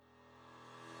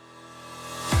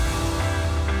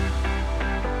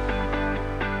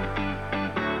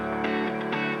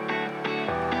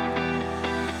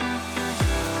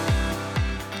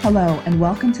Hello, and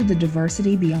welcome to the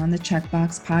Diversity Beyond the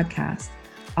Checkbox podcast.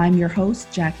 I'm your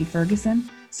host, Jackie Ferguson,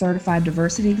 certified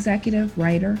diversity executive,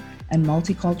 writer, and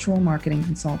multicultural marketing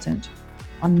consultant.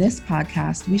 On this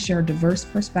podcast, we share diverse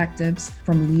perspectives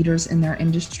from leaders in their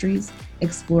industries,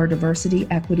 explore diversity,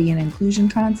 equity, and inclusion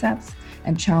concepts,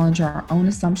 and challenge our own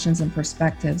assumptions and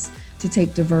perspectives to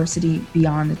take diversity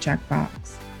beyond the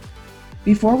checkbox.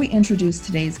 Before we introduce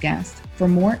today's guest, for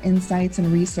more insights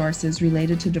and resources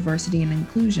related to diversity and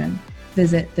inclusion,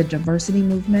 visit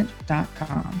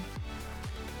thediversitymovement.com.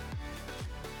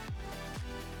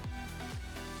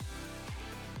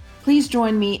 Please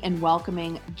join me in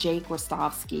welcoming Jake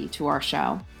Rostovsky to our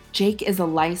show. Jake is a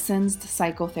licensed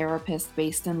psychotherapist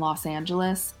based in Los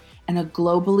Angeles and a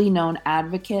globally known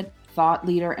advocate, thought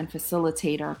leader, and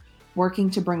facilitator working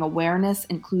to bring awareness,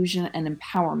 inclusion, and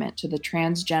empowerment to the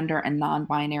transgender and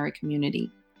non-binary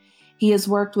community. He has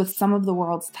worked with some of the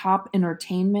world's top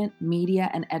entertainment, media,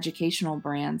 and educational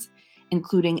brands,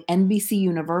 including NBC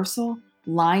Universal,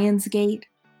 Lionsgate,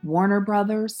 Warner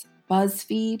Brothers,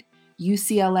 BuzzFeed,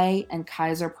 UCLA, and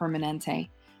Kaiser Permanente.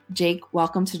 Jake,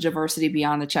 welcome to Diversity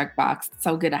Beyond the Checkbox.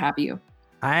 So good to have you.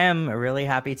 I am really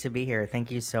happy to be here. Thank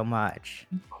you so much.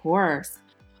 Of course.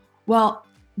 Well,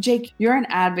 Jake, you're an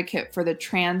advocate for the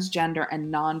transgender and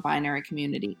non-binary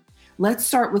community. Let's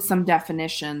start with some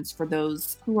definitions for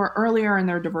those who are earlier in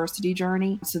their diversity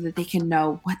journey so that they can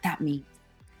know what that means.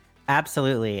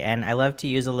 Absolutely. And I love to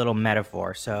use a little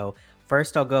metaphor. So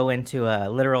first I'll go into a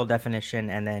literal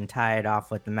definition and then tie it off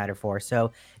with the metaphor.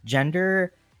 So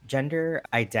gender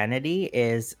identity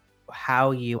is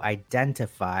how you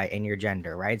identify in your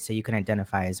gender, right? So you can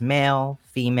identify as male,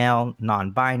 female,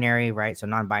 non-binary, right? So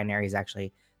non-binary is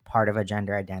actually part of a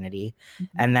gender identity.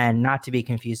 And then not to be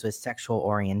confused with sexual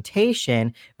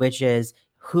orientation, which is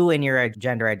who in your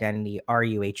gender identity are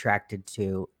you attracted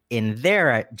to in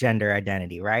their gender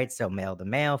identity, right? So male to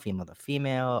male, female to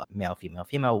female, male,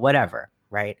 female, whatever,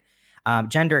 right?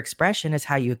 Gender expression is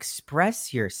how you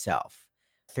express yourself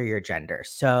through your gender.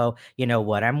 So,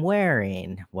 what I'm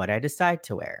wearing, what I decide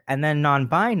to wear. And then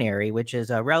non-binary, which is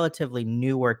a relatively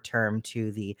newer term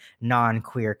to the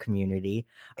non-queer community,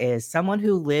 is someone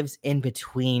who lives in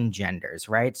between genders,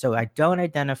 right? So I don't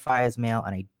identify as male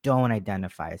and I don't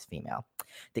identify as female.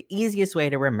 The easiest way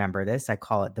to remember this, I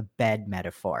call it the bed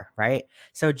metaphor, right?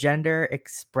 So gender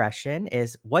expression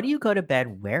is, what do you go to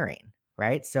bed wearing,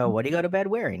 right? So what do you go to bed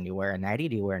wearing? Do you wear a nightie?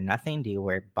 Do you wear nothing? Do you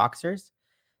wear boxers?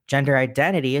 Gender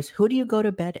identity is, who do you go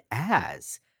to bed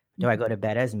as? Do I go to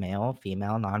bed as male,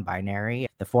 female, non-binary,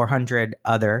 the 400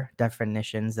 other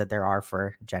definitions that there are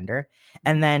for gender?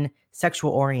 And then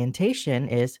sexual orientation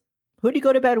is, who do you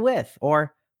go to bed with?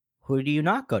 Or who do you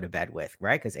not go to bed with,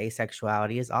 right? Because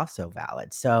asexuality is also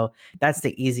valid. So that's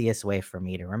the easiest way for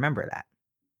me to remember that.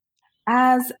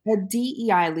 As a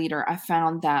DEI leader, I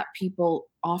found that people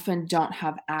often don't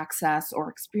have access or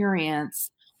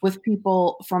experience with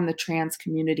people from the trans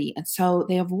community. And so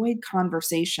they avoid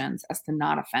conversations as to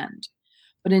not offend.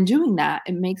 But in doing that,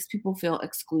 it makes people feel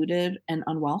excluded and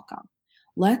unwelcome.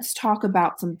 Let's talk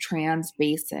about some trans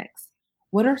basics.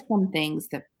 What are some things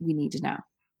that we need to know?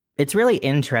 It's really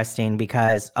interesting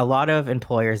because a lot of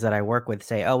employers that I work with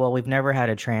say, oh, well, we've never had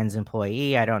a trans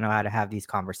employee. I don't know how to have these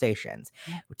conversations.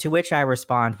 To which I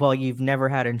respond, well, you've never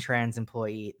had a trans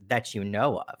employee that you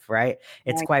know of, right?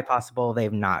 It's quite possible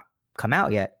they've not come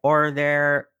out yet, or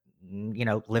they're,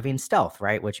 living stealth,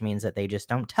 right? Which means that they just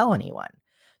don't tell anyone.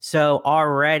 So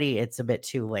already it's a bit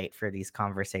too late for these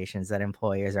conversations that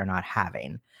employers are not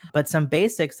having. But some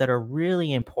basics that are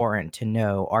really important to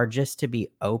know are just to be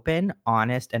open,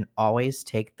 honest, and always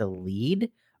take the lead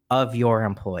of your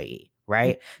employee,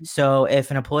 right? So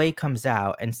if an employee comes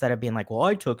out, instead of being like, well,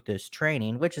 I took this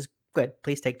training, which is good,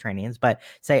 please take trainings, but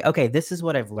say, okay, this is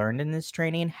what I've learned in this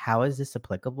training. How is this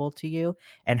applicable to you?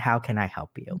 And how can I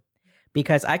help you?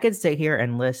 Because I could sit here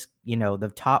and list,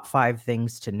 the top 5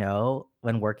 things to know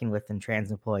when working with a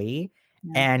trans employee,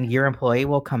 and your employee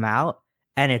will come out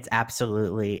and it's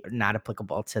absolutely not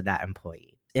applicable to that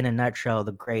employee. In a nutshell,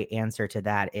 the great answer to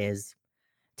that is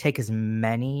take as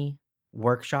many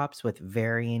workshops with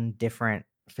varying different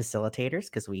facilitators,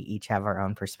 because we each have our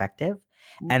own perspective.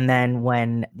 And then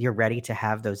when you're ready to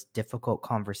have those difficult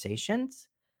conversations,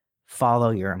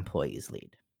 follow your employee's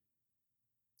lead.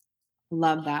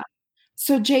 Love that.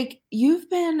 So, Jake, you've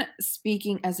been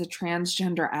speaking as a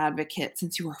transgender advocate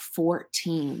since you were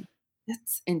 14.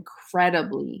 That's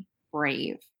incredibly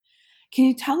brave. Can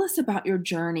you tell us about your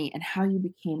journey and how you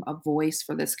became a voice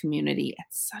for this community at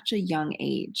such a young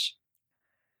age?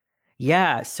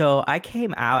 Yeah, so I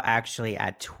came out actually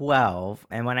at 12.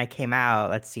 And when I came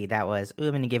out, let's see, that was, I'm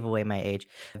going to give away my age,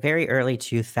 very early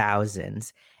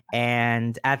 2000s.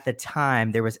 And at the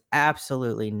time, there was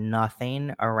absolutely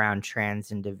nothing around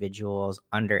trans individuals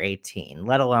under 18,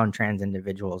 let alone trans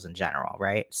individuals in general,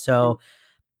 right? So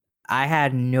I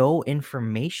had no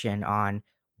information on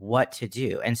what to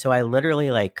do. And so I literally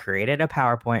like created a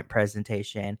PowerPoint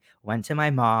presentation, went to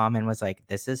my mom and was like,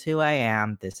 this is who I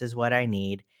am, this is what I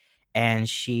need. And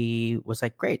she was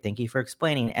like, great, thank you for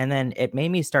explaining. And then it made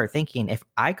me start thinking if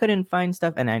I couldn't find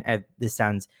stuff, and this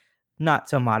sounds not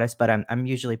so modest, but I'm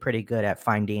usually pretty good at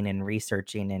finding and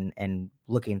researching and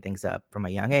looking things up from a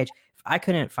young age. If I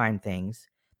couldn't find things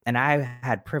and I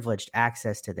had privileged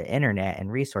access to the internet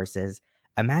and resources,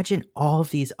 imagine all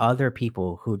of these other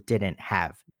people who didn't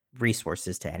have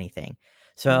resources to anything. Mhm.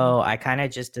 So I kind of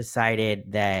just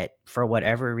decided that for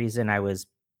whatever reason, I was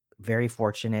very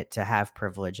fortunate to have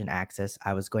privilege and access.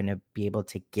 I was going to be able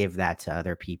to give that to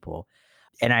other people.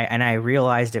 And I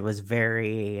realized it was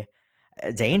very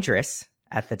dangerous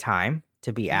at the time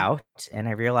to be Mm. out. And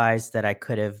I realized that I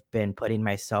could have been putting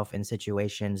myself in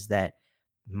situations that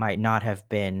might not have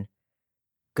been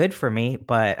good for me,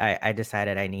 but I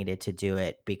decided I needed to do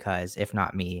it because if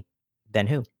not me, then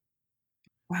who?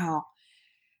 Wow.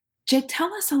 Jake,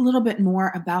 tell us a little bit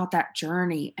more about that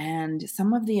journey and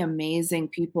some of the amazing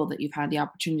people that you've had the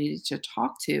opportunity to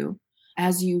talk to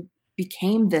as you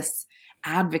became this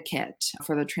advocate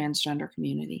for the transgender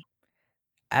community.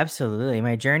 Absolutely.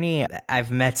 My journey,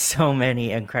 I've met so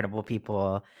many incredible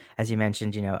people. As you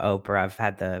mentioned, Oprah, I've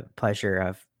had the pleasure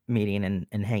of meeting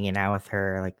and hanging out with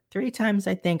her like 3 times,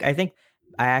 I think. I think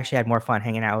I actually had more fun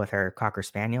hanging out with her Cocker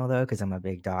Spaniel, though, because I'm a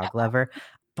big dog lover.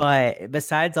 But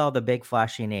besides all the big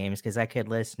flashy names, because I could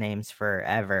list names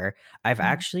forever, I've Mm.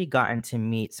 actually gotten to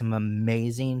meet some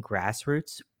amazing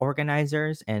grassroots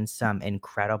organizers and some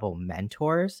incredible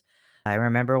mentors. I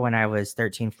remember when I was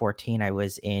 13, 14, I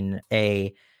was in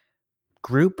a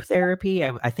group therapy.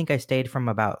 I think I stayed from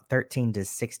about 13 to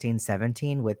 16,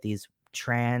 17 with these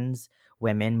trans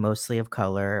women, mostly of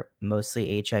color,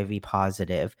 mostly HIV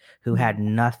positive, who Mm. had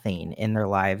nothing in their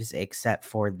lives except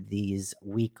for these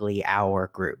weekly hour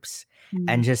groups.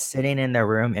 And Mm. just sitting in their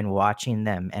room and watching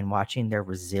them and watching their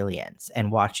resilience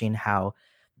and watching how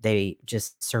they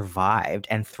just survived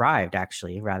and thrived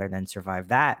actually rather than survive.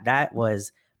 That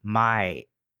was my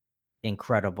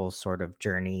incredible sort of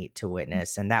journey to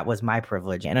witness. And that was my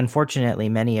privilege. And unfortunately,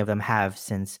 many of them have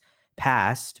since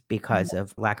passed Mm. because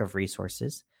of lack of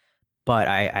resources, but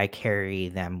I carry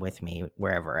them with me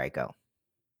wherever I go.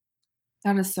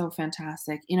 That is so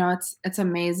fantastic. It's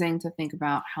amazing to think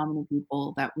about how many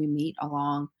people that we meet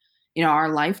along, our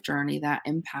life journey that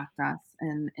impact us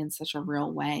in such a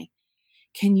real way.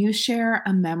 Can you share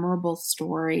a memorable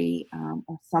story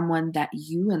of someone that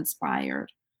you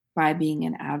inspired by being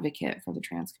an advocate for the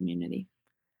trans community?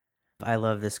 I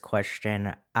love this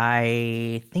question.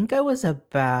 I think I was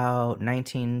about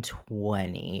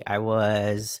 1920. I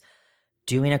was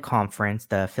doing a conference,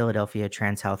 the Philadelphia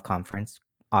Trans Health Conference.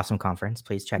 Awesome conference.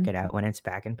 Please check it Mhm. out when it's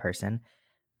back in person.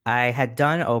 I had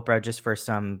done Oprah just for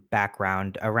some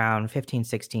background around 15,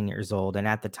 16 years old. And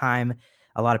at the time,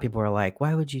 a lot of people were like,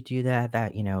 why would you do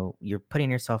that? You're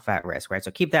putting yourself at risk, right? So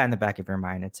keep that in the back of your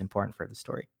mind. It's important for the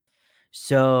story.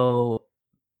 So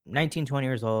 19, 20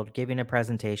 years old, giving a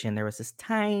presentation. There was this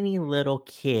tiny little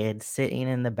kid sitting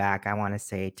in the back, I want to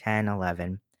say 10,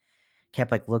 11,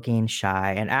 kept like looking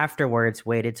shy. And afterwards,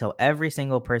 waited till every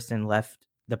single person left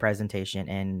the presentation.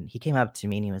 And he came up to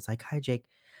me and he was like, hi, Jake.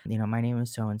 My name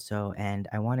is so and so. And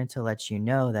I wanted to let you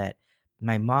know that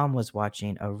my mom was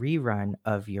watching a rerun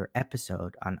of your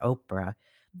episode on Oprah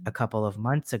a couple of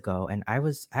months ago. And I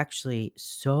was actually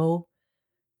so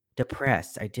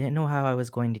depressed. I didn't know how I was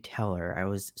going to tell her. I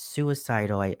was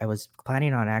suicidal. I was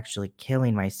planning on actually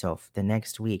killing myself the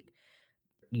next week.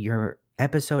 Your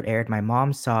episode aired, my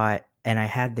mom saw it, and I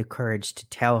had the courage to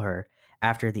tell her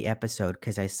after the episode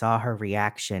because I saw her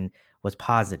reaction was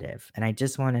positive, and I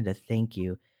just wanted to thank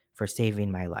you for saving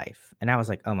my life. And I was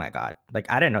like, "Oh my god." Like,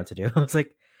 I didn't know what to do. I was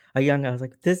like,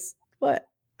 "This what?"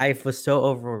 I was so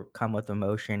overcome with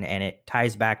emotion, and it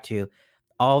ties back to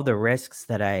all the risks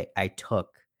that I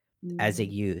took as a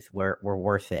Mhm. youth were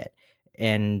worth it.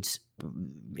 And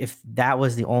if that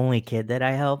was the only kid that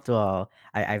I helped, well,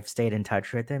 I've stayed in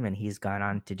touch with him and he's gone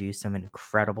on to do some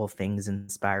incredible things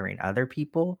inspiring other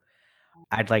people.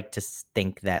 I'd like to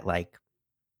think that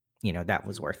that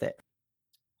was worth it.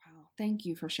 Wow. Thank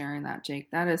you for sharing that, Jake.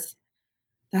 That's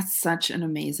such an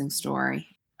amazing story.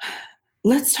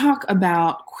 Let's talk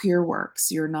about QueerWorks,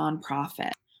 your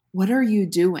nonprofit. What are you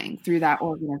doing through that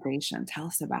organization? Tell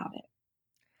us about it.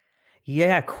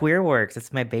 Yeah, QueerWorks,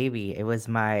 it's my baby. It was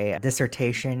my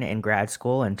dissertation in grad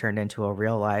school and turned into a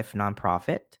real life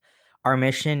nonprofit Our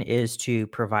mission is to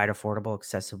provide affordable,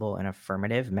 accessible, and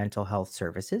affirmative mental health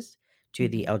services to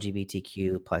the Mhm.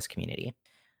 LGBTQ plus community.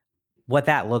 What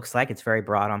that looks like, it's very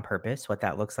broad on purpose. What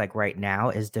that looks like right now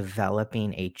is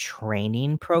developing a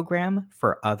training program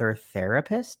for other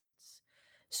therapists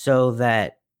so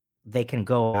that they can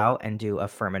go out and do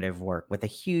affirmative work with a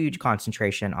huge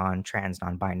concentration on trans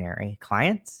non-binary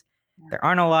clients. Yeah. There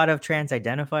aren't a lot of trans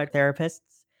identified therapists.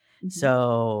 Mhm.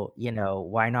 So,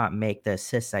 why not make the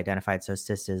cis identified? So,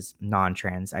 cis is non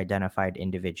trans identified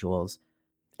individuals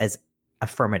as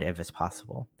affirmative as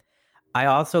possible. I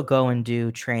also go and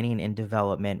do training and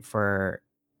development for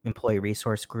employee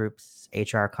resource groups,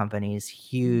 HR companies, Mm.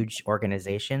 huge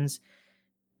organizations,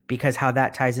 because how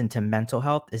that ties into mental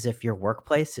health is if your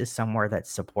workplace is somewhere that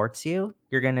supports you,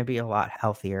 you're going to be a lot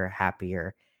healthier,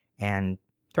 happier, and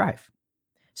thrive.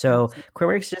 So, Absolutely.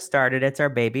 QueerWorks just started. It's our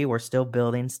baby. We're still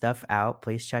building stuff out.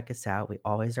 Please check us out. We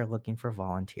always are looking for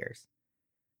volunteers.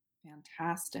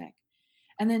 Fantastic.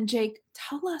 And then, Jake,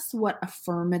 tell us what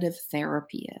affirmative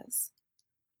therapy is.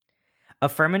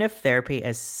 Affirmative therapy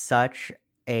is such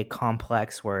a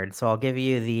complex word. So I'll give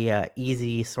you the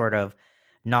easy sort of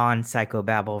non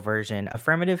psychobabble version.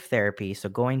 Affirmative therapy. So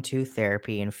going to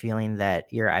therapy and feeling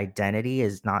that your identity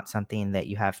is not something that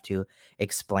you have to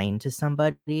explain to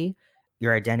somebody.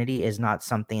 Your identity is not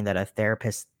something that a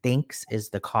therapist thinks is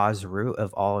the cause root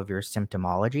of all of your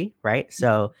symptomology, right?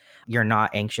 So you're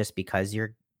not anxious because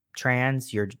you're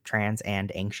trans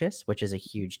and anxious, which is a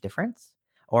huge difference,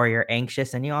 or you're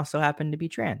anxious and you also happen to be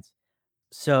trans.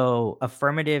 So,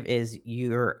 affirmative is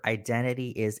your identity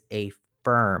is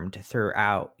affirmed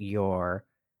throughout your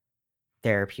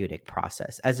therapeutic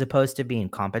process, as opposed to being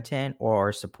competent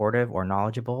or supportive or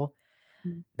knowledgeable.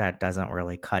 Mm. That doesn't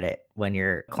really cut it when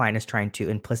your client is trying to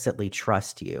implicitly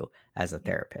trust you as a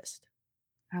Yeah, therapist.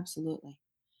 absolutely.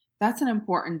 That's an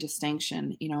important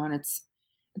distinction, and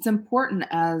it's important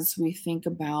as we think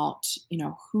about,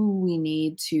 who we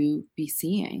need to be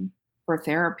seeing for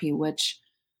therapy, which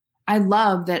I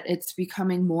love that it's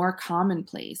becoming more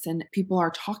commonplace and people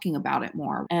are talking about it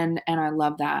more. And I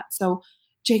love that. So,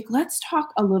 Jake, let's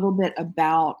talk a little bit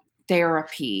about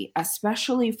therapy,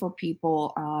 especially for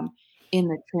people in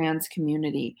the trans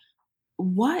community.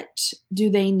 What do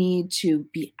they need to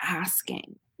be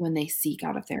asking when they seek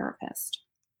out a therapist?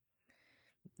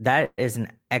 That is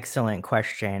an excellent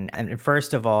question. And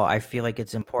first of all, I feel like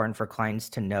it's important for clients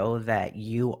to know that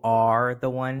you are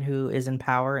the one who is in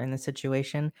power in the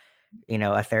situation.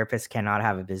 A therapist cannot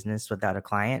have a business without a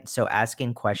client. So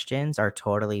asking questions are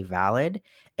totally valid.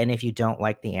 And if you don't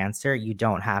like the answer, you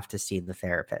don't have to see the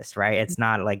therapist, right? It's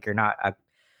not like you're not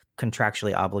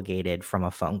contractually obligated from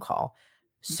a phone call.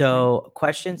 Okay. So,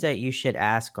 questions that you should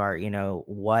ask are,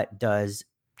 what does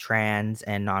trans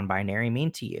and non binary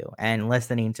mean to you? And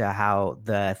listening to how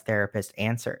the therapist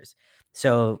answers.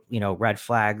 So, red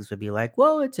flags would be like,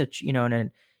 well, it's and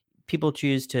then people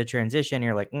choose to transition.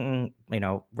 You're like,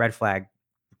 red flag,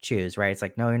 choose, right? It's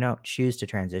like, no, you don't choose to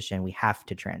transition. We have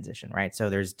to transition, right? So,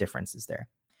 there's differences there.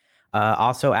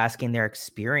 Also asking their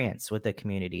experience with the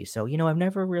community. So, I've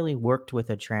never really worked with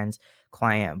a trans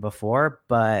client before,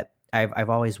 but I've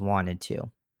always wanted to,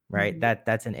 right? Mhm.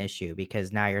 That's an issue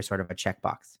because now you're sort of a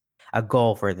checkbox, a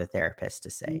goal for the therapist to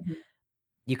say. Mhm.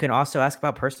 You can also ask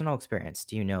about personal experience.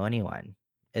 Do you know anyone?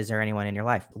 Is there anyone in your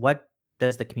life? What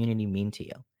does the community mean to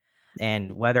you?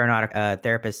 And whether or not a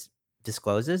therapist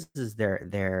discloses is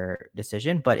their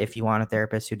decision. But if you want a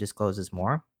therapist who discloses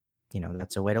more,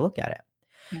 that's a way to look at it.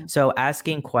 Yeah. So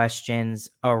asking questions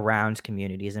around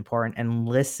community is important and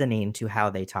listening to how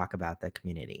they talk about the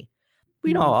community.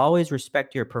 Mhm. Always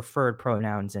respect your preferred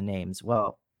pronouns and names.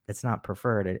 Well, it's not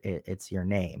preferred, it's your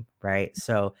name, right?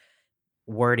 So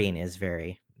wording is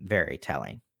very, very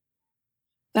telling.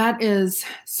 That is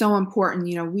so important.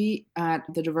 We at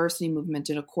the diversity movement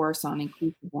did a course on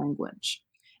inclusive language,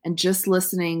 and just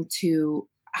listening to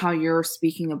how you're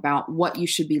speaking about what you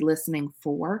should be listening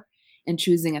for and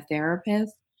choosing a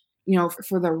therapist.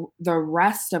 For the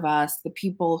rest of us, the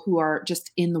people who are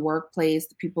just in the workplace,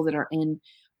 the people that are in,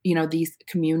 these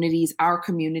communities, our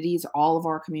communities, all of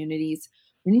our communities,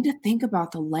 we need to think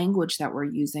about the language that we're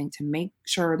using to make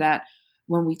sure that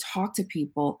when we talk to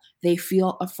people, they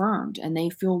feel affirmed and they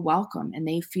feel welcome and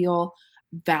they feel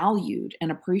valued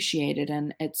and appreciated.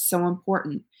 And it's so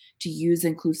important to use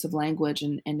inclusive language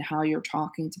and how you're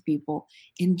talking to people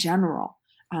in general.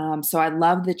 So I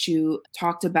love that you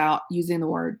talked about using the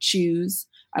word choose.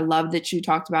 I love that you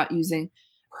talked about using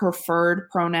preferred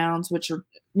pronouns, which are,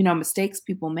 mistakes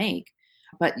people make.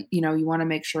 But, you want to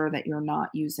make sure that you're not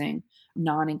using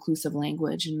non inclusive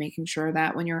language and making sure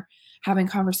that when you're having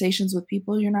conversations with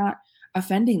people, you're not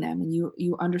offending them, and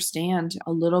you understand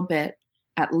a little bit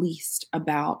at least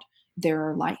about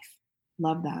their life.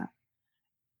 Love that.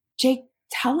 Jake,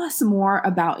 tell us more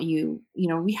about you. You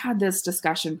know, we had this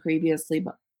discussion previously,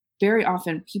 but very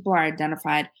often people are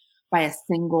identified by a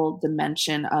single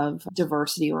dimension of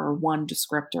diversity or one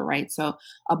descriptor, right? So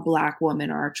a black woman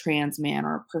or a trans man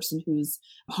or a person who's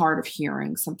hard of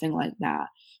hearing, something like that.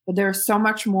 But there's so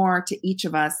much more to each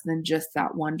of us than just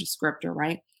that one descriptor,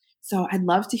 right? So I'd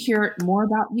love to hear more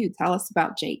about you. Tell us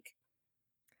about Jake.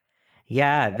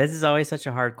 Yeah, this is always such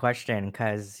a hard question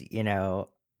because,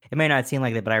 it may not seem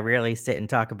like it, but I rarely sit and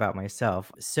talk about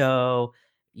myself. So,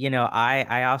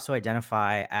 I also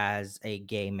identify as a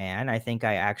gay man. I think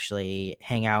I actually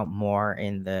hang out more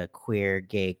in the queer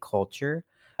gay culture.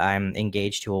 I'm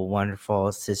engaged to a wonderful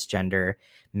cisgender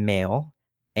male,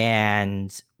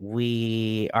 and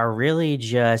we are really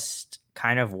just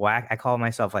kind of whack. I call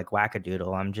myself like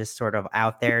wackadoodle. I'm just sort of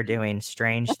out there doing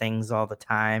strange things all the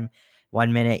time.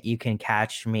 One minute you can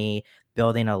catch me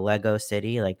building a Lego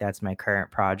city, like that's my current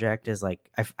project. Is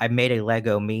like I've made a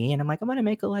Lego me, and I'm like I'm gonna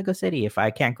make a Lego city. If I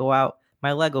can't go out,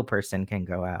 my Lego person can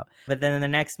go out. But then in the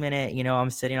next minute, I'm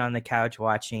sitting on the couch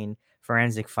watching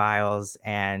Forensic Files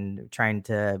and trying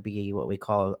to be what we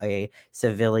call a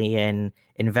civilian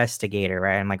investigator,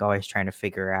 right? I'm like always trying to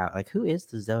figure out like who is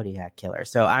the Zodiac killer.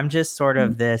 So I'm just sort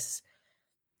of this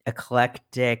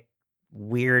eclectic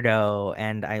weirdo,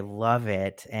 and I love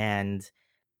it. And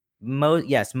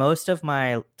most of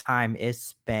my time is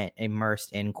spent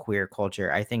immersed in queer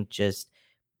culture. I think just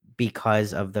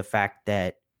because of the fact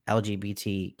that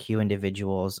LGBTQ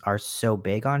individuals are so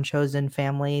big on chosen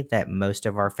family that most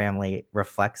of our family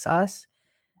reflects us.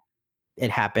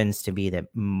 It happens to be that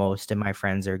most of my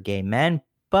friends are gay men,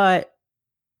 but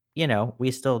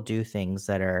we still do things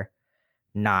that are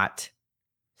not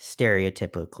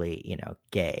stereotypically,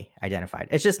 gay identified.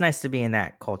 It's just nice to be in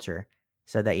that culture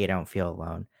so that you don't feel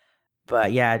alone.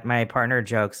 But yeah, my partner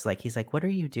jokes like he's like, "What are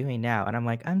you doing now?" And I'm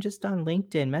like, "I'm just on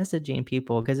LinkedIn messaging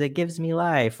people because it gives me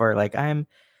life," or like I'm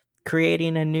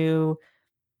creating a new,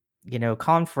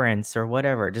 conference or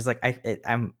whatever. Just like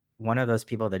I'm one of those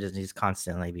people that just needs to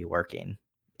constantly be working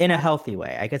in a healthy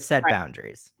way. I could set Right.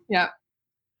 boundaries. Yeah.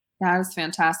 That is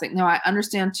fantastic. No, I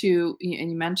understand too, and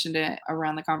you mentioned it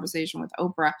around the conversation with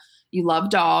Oprah. You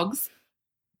love dogs.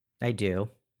 I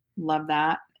do. Love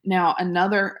that. Now,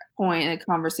 another point in the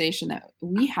conversation that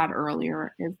we had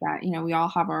earlier is that, we all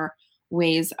have our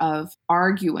ways of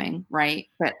arguing, right?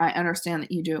 But I understand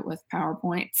that you do it with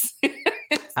PowerPoints.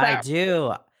 Is I that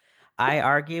do. I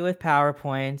argue with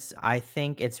PowerPoints. I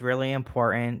think it's really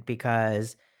important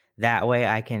because that way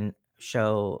I can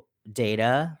show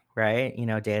data, right?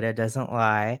 Data doesn't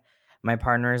lie. My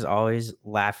partner is always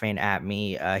laughing at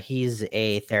me. He's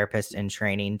a therapist in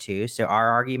training too. So our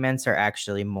arguments are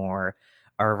actually more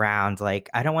around like,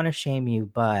 I don't want to shame you,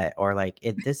 but, or like,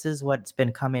 this is what's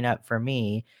been coming up for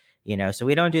me, So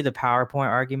we don't do the PowerPoint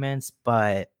arguments,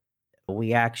 but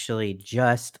we actually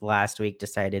just last week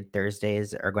decided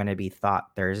Thursdays are going to be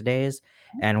Thought Thursdays,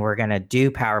 and we're going to do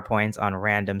PowerPoints on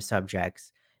random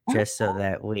subjects just so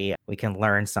that we can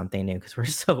learn something new because we're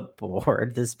so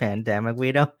bored this pandemic.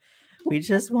 We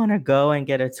just want to go and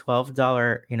get a $12,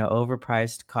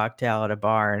 overpriced cocktail at a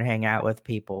bar and hang out with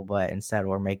people, but instead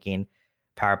we're making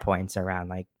PowerPoints around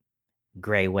like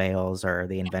gray whales or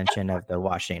the invention of the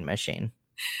washing machine.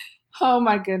 Oh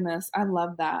my goodness, I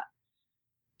love that.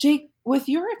 Jake, with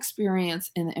your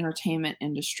experience in the entertainment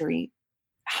industry,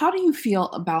 how do you feel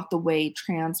about the way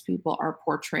trans people are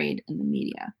portrayed in the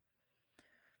media?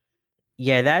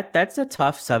 Yeah, that's a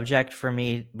tough subject for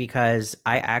me because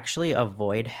I actually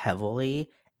avoid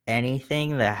heavily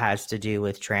anything that has to do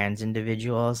with trans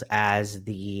individuals as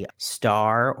the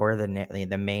star or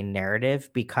the main narrative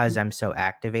because I'm so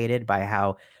activated by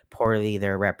how poorly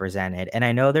they're represented. And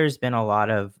I know there's been a lot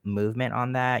of movement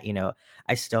on that.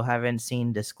 I still haven't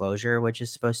seen Disclosure, which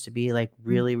is supposed to be like Mhm.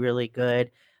 really, really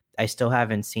good. I still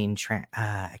haven't seen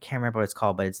I can't remember what it's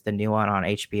called, but it's the new one on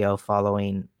HBO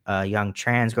following a young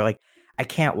trans girl. Like I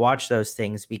can't watch those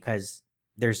things because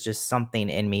there's just something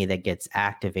in me that gets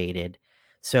activated.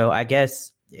 So I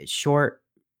guess short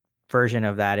version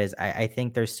of that is I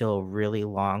think there's still a really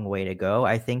long way to go.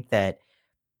 I think that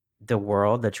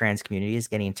the trans community is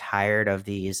getting tired of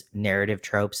these narrative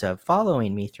tropes of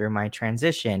following me through my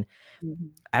transition. Mhm.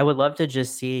 I would love to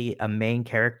just see a main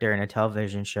character in a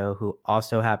television show who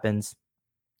also happens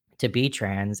to be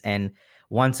trans, and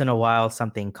once in a while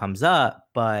something comes up,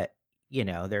 but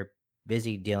they're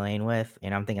busy dealing with,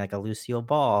 I'm thinking like a Lucille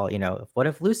Ball, what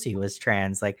if Lucy was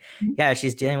trans? Like, yeah,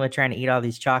 she's dealing with trying to eat all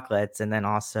these chocolates and then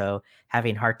also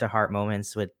having heart to heart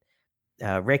moments with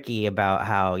Ricky about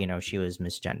how she was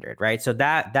misgendered, right? So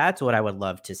that's what I would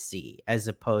love to see, as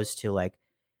opposed to like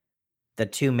the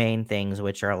two main things,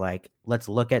 which are like, let's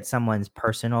look at someone's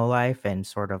personal life and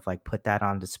sort of like put that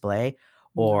on display,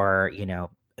 or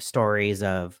stories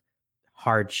of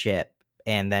hardship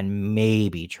and then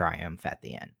maybe triumph at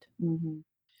the end. Mm-hmm.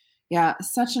 Yeah,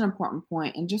 such an important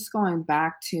point. And just going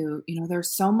back to,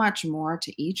 there's so much more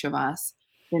to each of us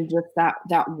than just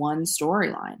that one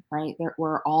storyline, right? That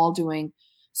we're all doing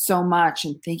so much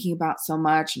and thinking about so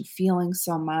much and feeling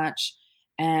so much.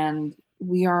 And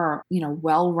we are,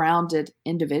 well-rounded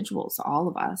individuals, all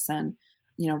of us. And,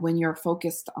 when you're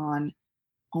focused on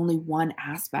only one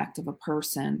aspect of a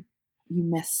person, you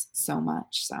miss so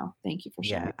much. So thank you for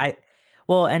Yeah, sharing.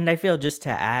 and I feel, just to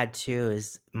add too,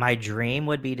 is my dream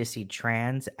would be to see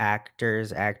trans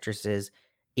actors, actresses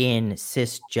in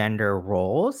cisgender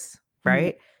roles, Mhm,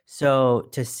 right? So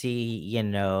to see,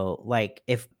 like,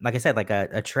 if, like I said, like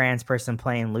a trans person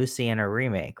playing Lucy in a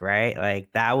remake, right?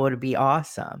 Like that would be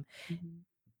awesome. mhm,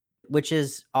 Which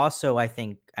is also, I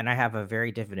think, and I have a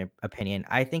very different opinion.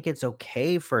 I think it's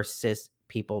okay for cis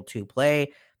people to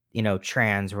play,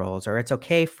 trans roles, or it's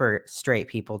okay for straight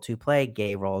people to play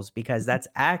gay roles, because mhm, that's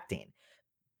acting.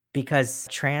 Because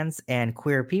trans and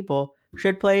queer people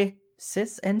should play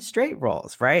cis and straight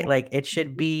roles, right? Like it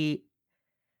should mhm. be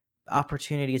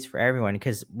opportunities for everyone.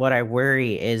 Because what I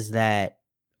worry is that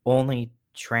only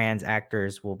trans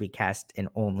actors will be cast in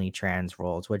only trans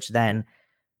roles, which then,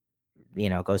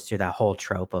 goes through that whole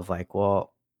trope of like,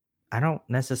 well, I don't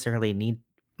necessarily need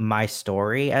my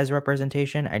story as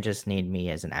representation. I just need me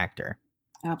as an actor.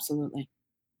 Absolutely.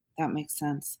 That makes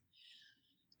sense.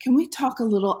 Can we talk a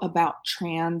little about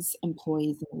trans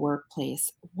employees in the workplace?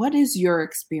 What is your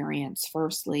experience,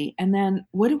 firstly? And then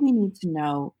what do we need to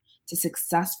know to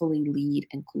successfully lead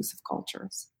inclusive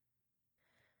cultures?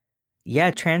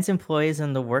 Yeah, trans employees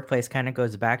in the workplace kind of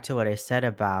goes back to what I said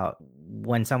about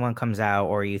when someone comes out,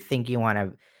 or you think you want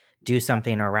to do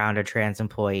something around a trans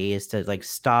employee, is to like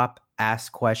stop,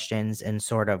 ask questions, and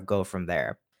sort of go from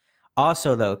there.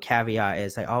 Also, though, caveat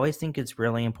is I always think it's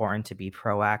really important to be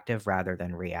proactive rather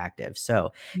than reactive.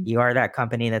 So you are that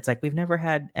company that's like, we've never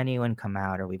had anyone come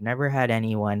out, or we've never had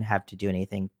anyone have to do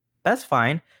anything. That's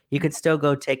fine. You could still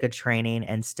go take a training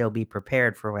and still be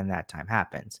prepared for when that time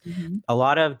happens. Mhm. A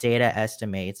lot of data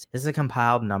estimates, this is a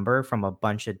compiled number from a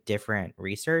bunch of different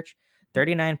research.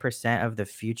 39% of the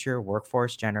future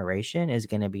workforce generation is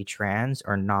going to be trans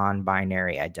or non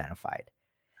binary identified.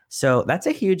 So that's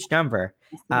a huge number.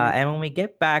 Yes, it is. And when we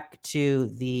get back to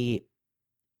the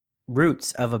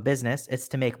roots of a business, it's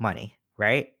to make money,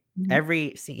 right? Mhm.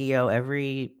 Every CEO,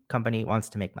 every company wants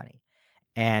to make money.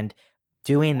 And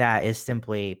doing that is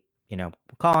simply,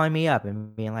 calling me up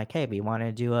and being like, hey, we want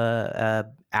to do a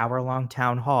hour-long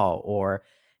town hall, or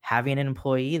having an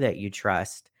employee that you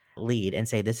trust lead and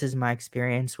say, this is my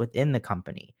experience within the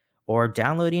company, or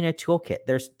downloading a toolkit.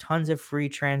 There's tons of free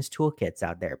trans toolkits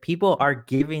out there. People are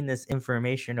giving this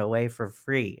information away for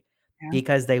free Yeah,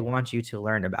 because they want you to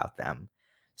learn about them.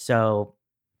 So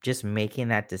just making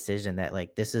that decision that,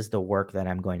 like, this is the work that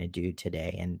I'm going to do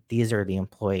today, and these are the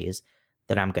employees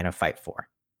that I'm going to fight for.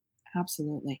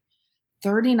 absolutely.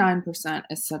 39%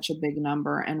 is such a big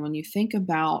number. And when you think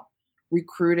about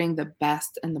recruiting the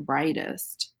best and the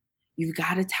brightest, you've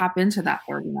got to tap into that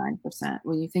 39%.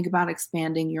 When you think about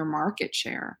expanding your market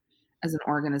share as an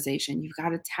organization, you've got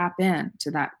to tap into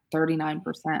that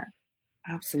 39%.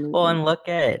 Well, Absolutely. and look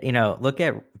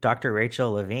at Dr.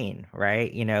 Rachel Levine,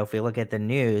 right? If we look at the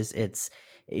news,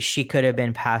 she could have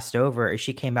been passed over.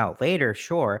 She came out later,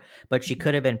 sure, but she Mhm.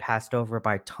 could have been passed over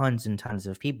by tons and tons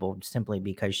of people simply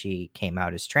because she came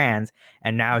out as trans.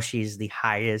 And now she's the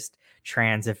highest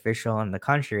trans official in the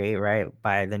country, right?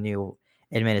 By the new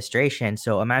administration.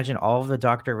 So imagine all of the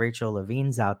Dr. Rachel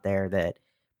Levines out there that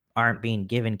aren't being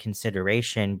given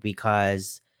consideration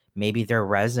because maybe their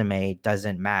resume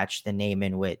doesn't match the name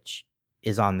in which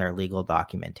is on their legal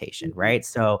documentation, Mhm. right?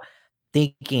 So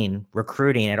thinking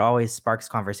recruiting, it always sparks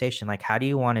conversation. Like, how do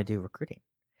you want to do recruiting?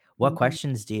 What Mhm.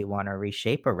 questions do you want to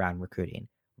reshape around recruiting?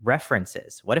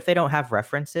 References. What if they don't have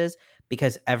references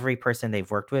because every person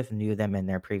they've worked with knew them in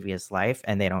their previous life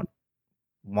and they don't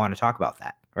want to talk about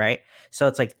that, right? So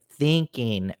it's like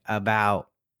thinking about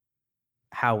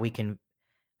how we can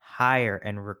hire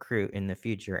and recruit in the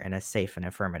future in a safe and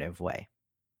affirmative way.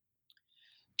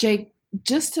 Jake,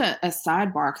 just a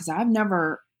sidebar, because I've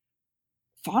never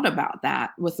thought about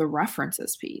that with the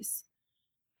references piece.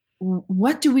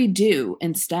 What do we do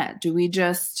instead? Do we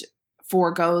just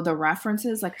forego the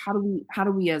references? Like, how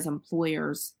do we as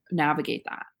employers navigate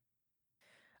that?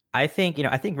 I think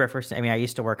reference I mean, I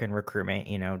used to work in recruitment,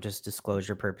 just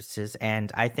disclosure purposes,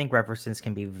 and I think references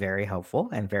can be very helpful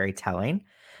and very telling.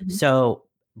 Mhm. So,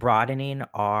 broadening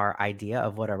our idea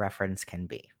of what a reference can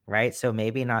be, right? So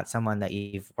maybe not someone that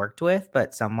you've worked with,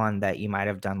 but someone that you might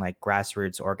have done like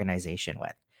grassroots organization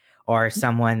with, or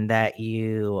someone that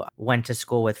you went to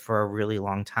school with for a really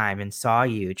long time and saw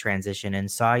you transition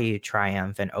and saw you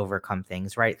triumph and overcome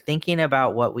things, right? Thinking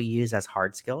about what we use as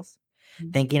hard skills,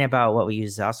 Mhm. thinking about what we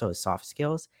use also as soft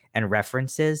skills and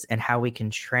references and how we can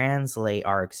translate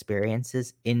our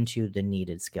experiences into the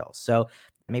needed skills. So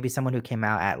maybe someone who came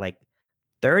out at like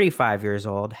 35 years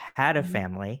old, had a Mhm.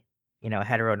 family, a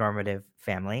heteronormative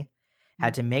family, Mhm.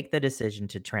 had to make the decision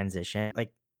to transition.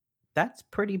 Like that's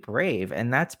pretty brave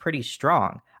and that's pretty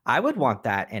strong. I would want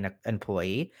that in an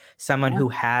employee, someone Yeah. who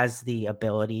has the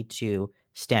ability to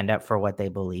stand up for what they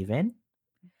believe in.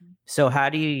 Mhm. So how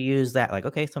do you use that? Like,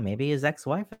 okay, so maybe his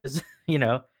ex-wife is,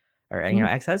 or Mhm.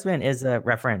 ex-husband is a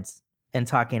reference in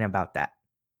talking about that,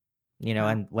 Wow.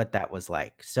 and what that was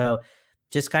like. So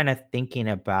just kind of thinking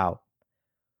about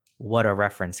what a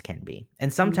reference can be.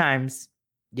 And Mhm. sometimes,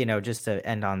 just to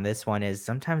end on this one is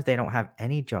sometimes they don't have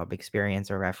any job experience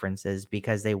or references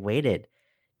because they waited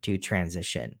to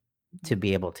transition to Mhm.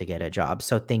 be able to get a job.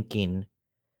 So thinking,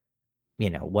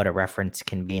 what a reference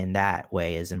can be in that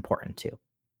way is important too.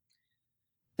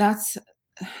 That's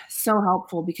so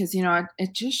helpful because,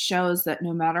 it just shows that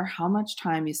no matter how much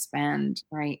time you spend,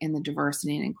 right, in the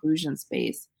diversity and inclusion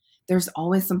space, there's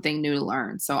always something new to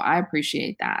learn. So I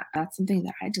appreciate that. That's something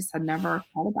that I just had never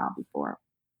thought about before.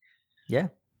 Yeah.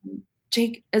 Mm.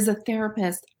 Jake, as a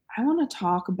therapist, I want to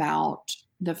talk about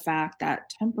the fact that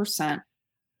 10%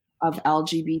 of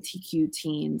LGBTQ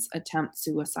teens attempt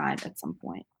suicide at some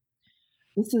point.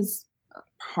 This is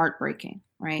heartbreaking,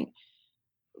 right?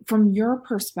 From your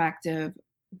perspective,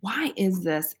 why is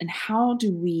this, and how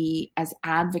do we, as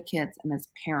advocates and as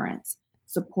parents,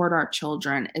 support our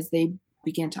children as they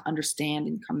begin to understand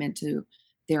and come into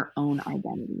their own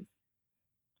identity?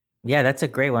 Yeah, that's a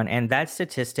great one. And that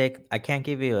statistic, I can't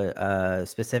give you a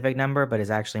specific number, but is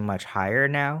actually much higher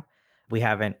now. We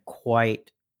haven't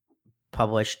quite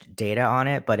published data on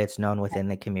it, but it's known within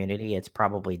the community. It's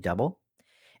probably double.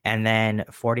 And then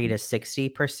 40 to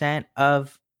 60%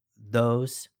 of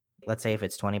those, let's say if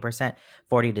it's 20%,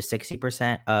 40 to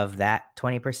 60% of that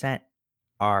 20%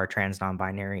 are trans non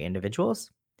binary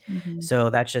individuals. Mhm. So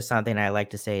that's just something I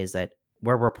like to say is that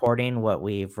we're reporting what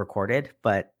we've recorded,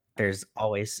 but there's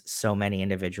always so many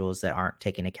individuals that aren't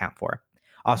taken account for.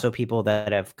 Also, people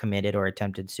that have committed or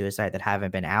attempted suicide that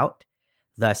haven't been out,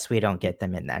 thus, we don't get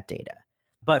them in that data.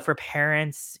 But for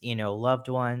parents, loved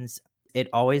ones, it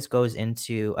always goes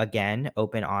into, again,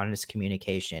 open, honest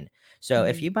communication. So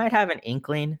if Mhm. you might have an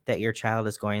inkling that your child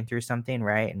is going through something,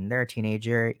 right? And they're a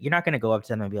teenager, you're not going to go up to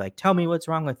them and be like, tell me what's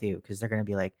wrong with you. Because they're going to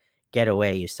be like, get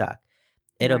away, you suck.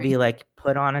 It'll Right. be like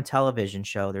put on a television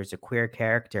show, there's a queer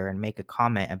character and make a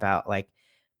comment about like,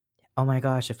 "Oh my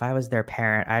gosh, if I was their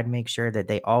parent, I'd make sure that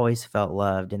they always felt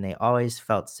loved and they always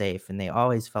felt safe and they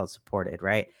always felt supported,"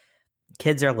 right?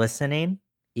 Kids are listening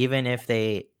even if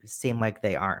they seem like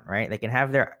they aren't, right? They can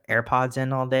have their AirPods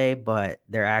in all day, but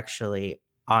they're actually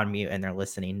on mute and they're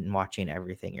listening and watching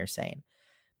everything you're saying.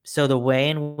 So the way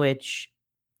in which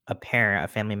a parent, a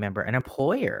family member, an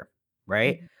employer,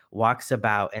 right, Mhm. walks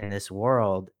about in this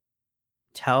world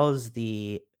tells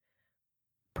the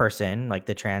person, like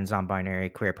the trans, non-binary,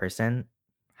 queer person,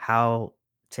 how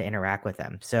to interact with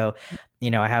them. So,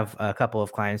 I have a couple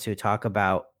of clients who talk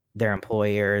about their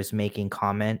employers making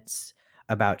comments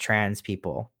about trans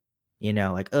people,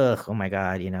 like, ugh, oh my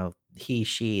God, he,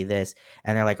 she, this.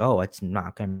 And they're like, oh, it's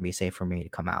not going to be safe for me to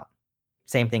come out.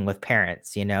 Same thing with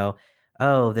parents,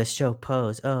 oh, this show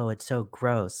pose, oh, it's so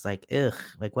gross. Like, ugh,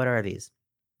 like, what are these?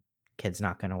 Kids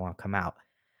not going to want to come out.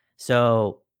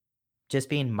 So, just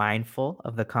being mindful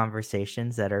of the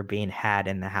conversations that are being had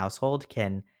in the household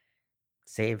can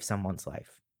save someone's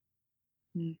life.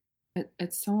 Mm.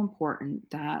 It's so important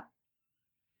that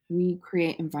we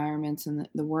create environments, and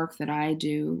the work that I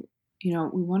do, we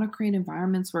want to create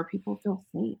environments where people feel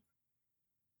safe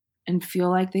and feel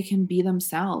like they can be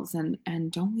themselves, and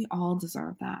don't we all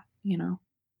deserve that? Uh,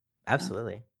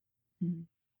 Absolutely. mm.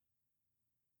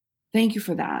 Thank you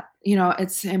for that.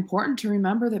 It's important to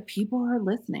remember that people are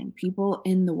listening. People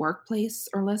in the workplace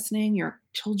are listening, your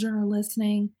children are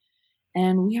listening,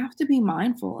 and we have to be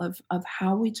mindful of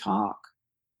how we talk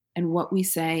and what we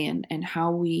say, and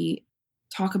how we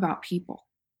talk about people,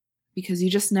 because you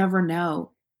just never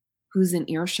know who's in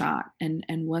earshot and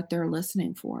what they're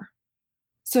listening for.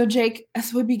 So, Jake,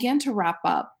 as we begin to wrap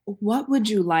up, what would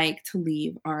you like to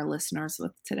leave our listeners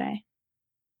with today?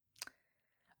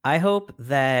 I hope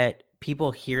that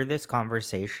people hear this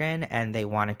conversation and they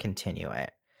want to continue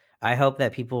it. I hope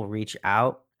that people reach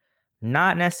out,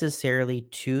 not necessarily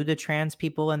to the trans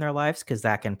people in their lives, because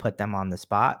that can put them on the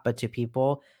spot, but to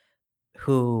people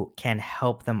who can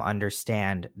help them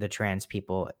understand the trans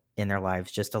people in their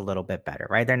lives just a little bit better,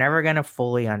 right? They're never going to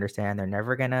fully understand, they're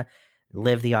never going to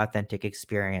live the authentic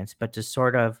experience, but to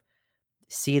sort of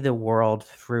see the world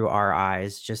through our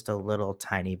eyes just a little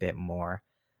tiny bit more.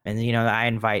 And, I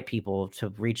invite people to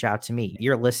reach out to me.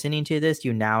 You're listening to this,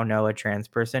 you now know a trans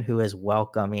person who is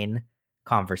welcoming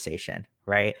conversation,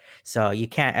 right? So you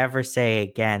can't ever say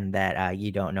again that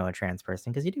you don't know a trans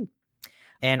person, because you do.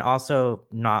 And also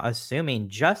not assuming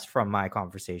just from my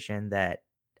conversation that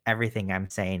everything I'm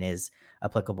saying is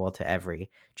applicable to every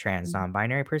trans Mhm.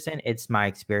 non-binary person. It's my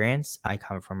experience. I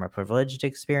come from a privileged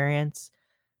experience.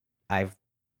 I've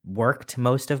worked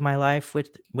most of my life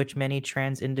with which many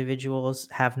trans individuals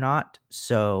have not.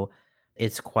 So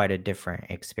it's quite a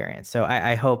different experience. So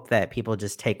I hope that people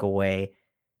just take away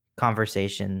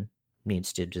conversation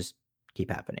needs to just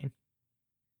keep happening.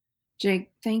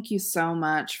 Jake, thank you so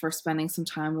much for spending some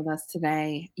time with us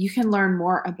today. You can learn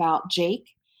more about Jake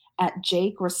at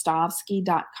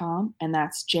jakerostovsky.com, and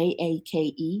that's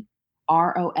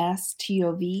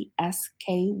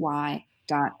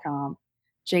JakeRostovsky.com.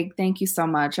 Jake, thank you so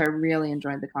much. I really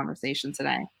enjoyed the conversation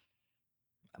today.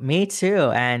 Me too.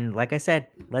 And like I said,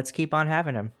 let's keep on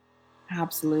having them.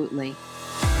 Absolutely.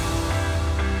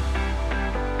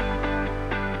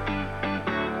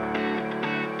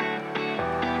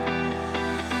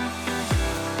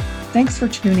 Thanks for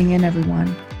tuning in,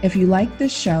 everyone. If you like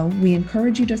this show, we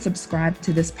encourage you to subscribe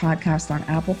to this podcast on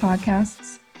Apple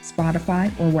Podcasts,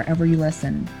 Spotify, or wherever you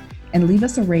listen, and leave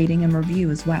us a rating and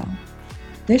review as well.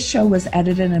 This show was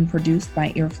edited and produced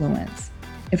by Earfluence.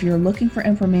 If you're looking for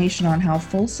information on how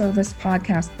full-service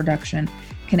podcast production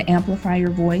can amplify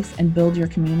your voice and build your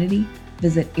community,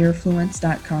 visit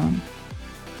earfluence.com.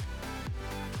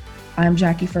 I'm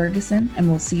Jackie Ferguson, and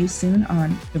we'll see you soon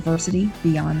on Diversity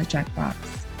Beyond the Checkbox.